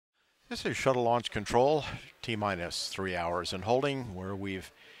This is shuttle launch control, T-minus 3 hours in holding, where we've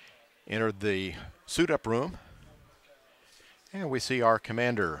entered the suit-up room. And we see our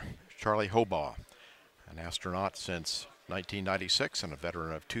commander, Charlie Hobaugh, an astronaut since 1996 and a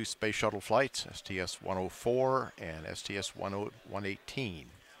veteran of 2 space shuttle flights, STS-104 and STS-118.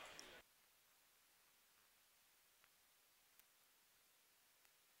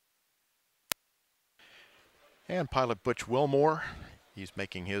 And pilot Butch Wilmore, he's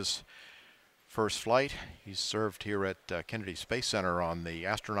making his first flight. He's served here at Kennedy Space Center on the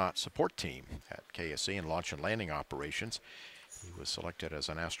astronaut support team at KSC in launch and landing operations. He was selected as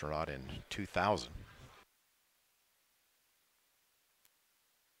an astronaut in 2000.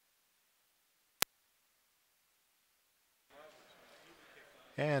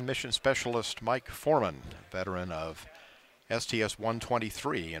 And mission specialist Mike Foreman, veteran of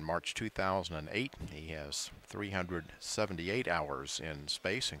STS-123 in March 2008. He has 378 hours in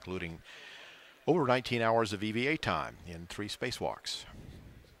space, including over 19 hours of EVA time in 3 spacewalks.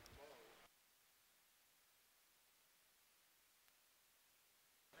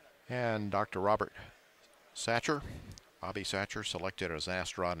 And Dr. Bobby Satcher, selected as an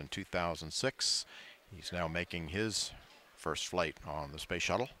astronaut in 2006. He's now making his first flight on the space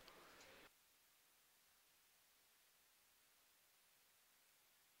shuttle.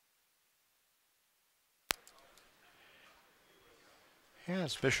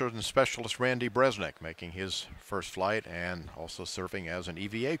 And mission specialist Randy Bresnik making his first flight and also serving as an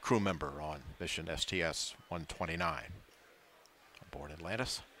EVA crew member on mission STS-129 aboard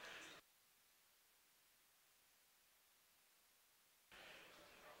Atlantis.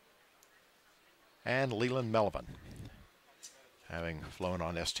 And Leland Melvin, having flown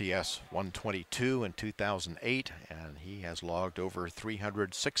on STS-122 in 2008, and he has logged over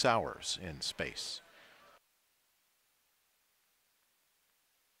 306 hours in space.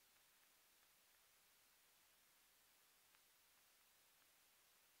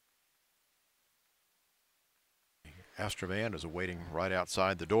 Astrovan is awaiting right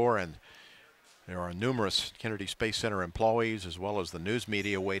outside the door, and there are numerous Kennedy Space Center employees as well as the news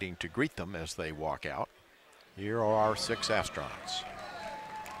media waiting to greet them as they walk out. Here are our 6 astronauts.